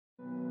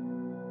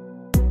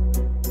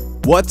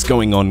What's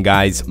going on,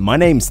 guys? My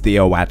name's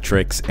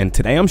Theoatrix, and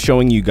today I'm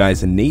showing you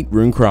guys a neat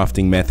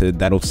runecrafting method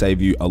that'll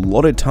save you a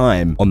lot of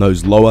time on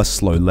those lower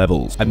slow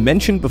levels. I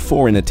mentioned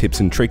before in a tips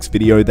and tricks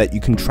video that you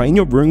can train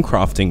your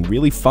runecrafting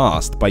really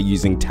fast by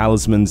using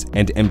talismans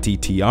and empty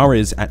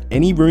tiaras at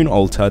any rune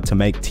altar to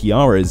make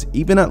tiaras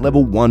even at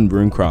level 1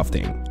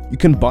 runecrafting. You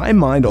can buy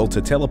Mind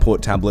Altar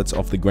teleport tablets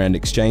off the Grand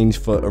Exchange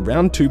for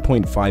around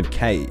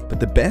 2.5k,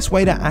 but the best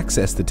way to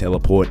access the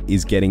teleport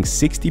is getting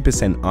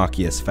 60%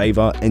 Arceuus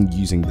favor and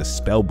using the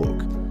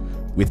Spellbook.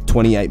 With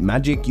 28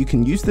 magic, you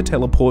can use the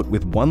teleport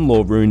with 1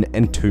 lore rune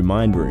and 2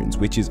 mind runes,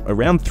 which is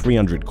around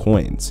 300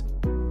 coins.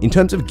 In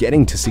terms of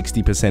getting to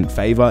 60%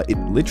 favor, it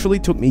literally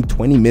took me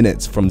 20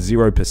 minutes from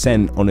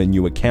 0% on a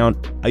new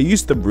account. I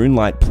used the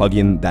RuneLight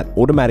plugin that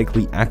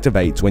automatically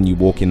activates when you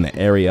walk in the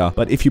area,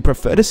 but if you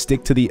prefer to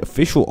stick to the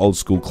official old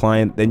school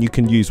client, then you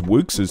can use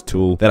Arceuus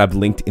tool that I've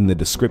linked in the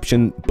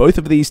description. Both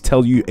of these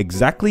tell you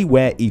exactly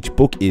where each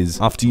book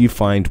is after you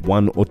find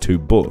 1 or 2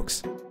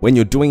 books. When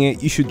you're doing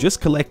it, you should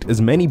just collect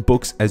as many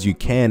books as you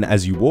can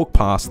as you walk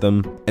past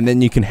them, and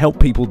then you can help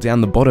people down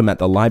the bottom at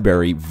the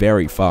library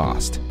very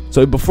fast.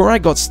 So before I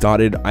got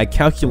started, I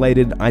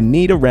calculated I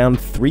need around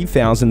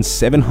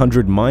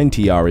 3,700 mind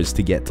tiaras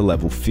to get to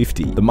level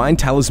 50. The mind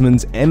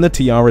talismans and the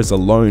tiaras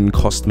alone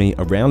cost me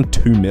around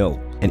 2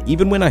 mil. And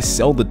even when I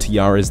sell the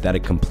tiaras that are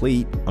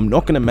complete, I'm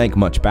not going to make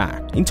much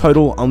back. In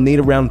total, I'll need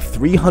around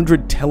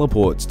 300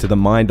 teleports to the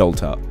Mind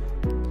Altar.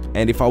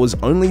 And if I was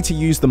only to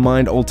use the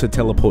Mind Altar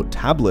teleport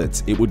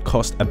tablets, it would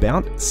cost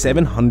about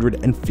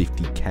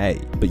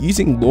 750k. But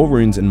using lore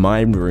runes and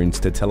mind runes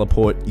to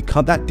teleport, you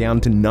cut that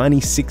down to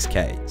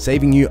 96k,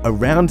 saving you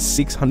around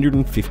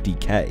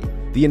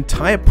 650k. The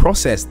entire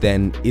process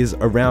then is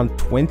around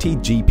 20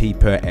 GP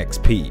per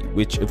XP,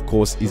 which of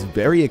course is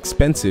very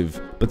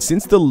expensive, but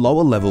since the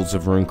lower levels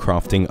of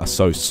runecrafting are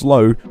so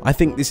slow, I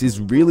think this is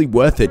really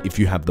worth it if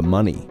you have the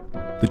money.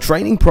 The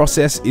training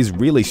process is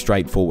really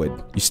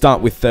straightforward. You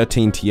start with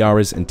 13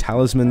 tiaras and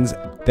talismans,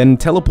 then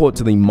teleport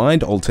to the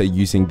Mind Altar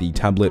using the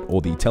tablet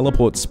or the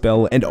teleport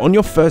spell, and on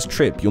your first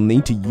trip you'll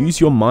need to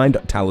use your Mind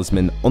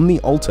Talisman on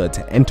the altar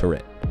to enter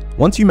it.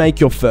 Once you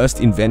make your first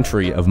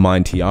inventory of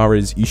Mind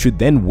Tiaras, you should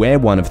then wear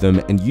one of them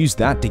and use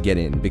that to get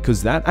in,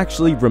 because that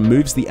actually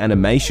removes the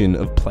animation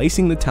of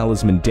placing the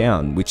talisman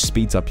down, which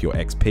speeds up your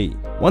XP.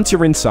 Once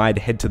you're inside,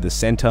 head to the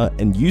center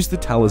and use the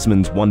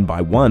talismans one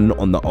by one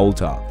on the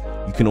altar.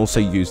 You can also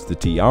use the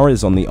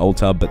tiaras on the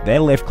altar, but their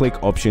left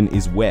click option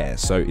is wear,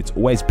 so it's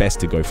always best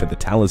to go for the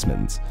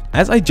talismans.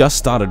 As I just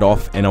started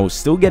off and I was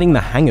still getting the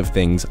hang of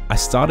things, I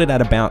started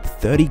at about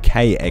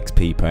 30k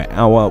XP per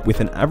hour with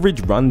an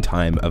average run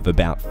time of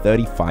about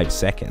 35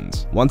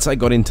 seconds. Once I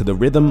got into the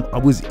rhythm, I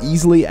was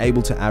easily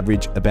able to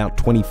average about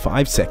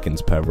 25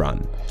 seconds per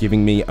run,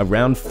 giving me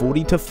around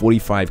 40 to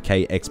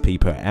 45k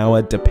XP per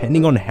hour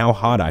depending on how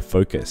hard I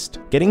focused.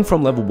 Getting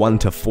from level 1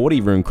 to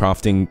 40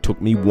 runecrafting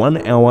took me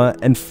 1 hour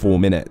and 4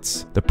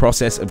 minutes. The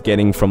process of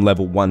getting from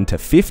level 1 to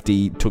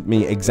 50 took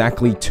me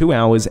exactly 2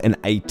 hours and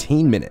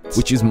 18 minutes,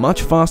 which is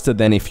much faster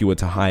than if you were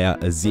to hire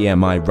a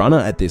ZMI runner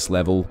at this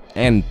level,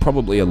 and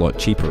probably a lot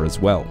cheaper as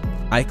well.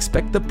 I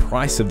expect the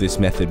price of this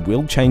method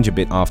will change a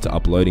bit after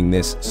uploading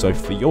this, so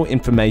for your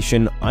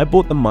information, I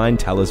bought the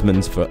Mind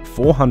Talismans for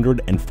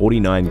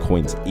 449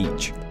 coins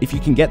each. If you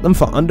can get them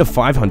for under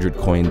 500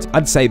 coins,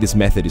 I'd say this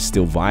method is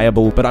still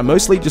viable, but I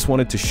mostly just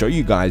wanted to show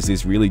you guys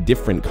this really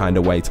different kind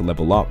of way to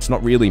level up. It's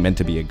not really meant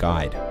to be a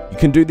guide. You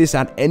can do this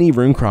at any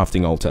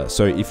runecrafting altar,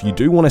 so if you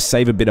do want to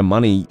save a bit of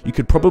money, you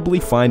could probably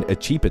find a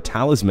cheaper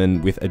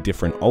talisman with a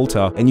different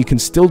altar, and you can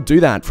still do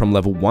that from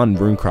level 1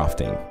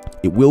 runecrafting.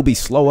 It will be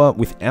slower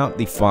without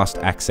the fast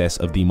access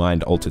of the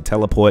Mind Altar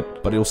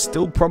teleport, but it'll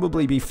still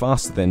probably be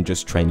faster than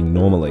just training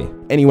normally.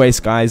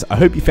 Anyways guys, I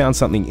hope you found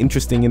something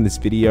interesting in this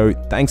video.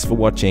 Thanks for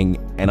watching,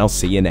 and I'll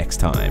see you next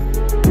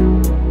time.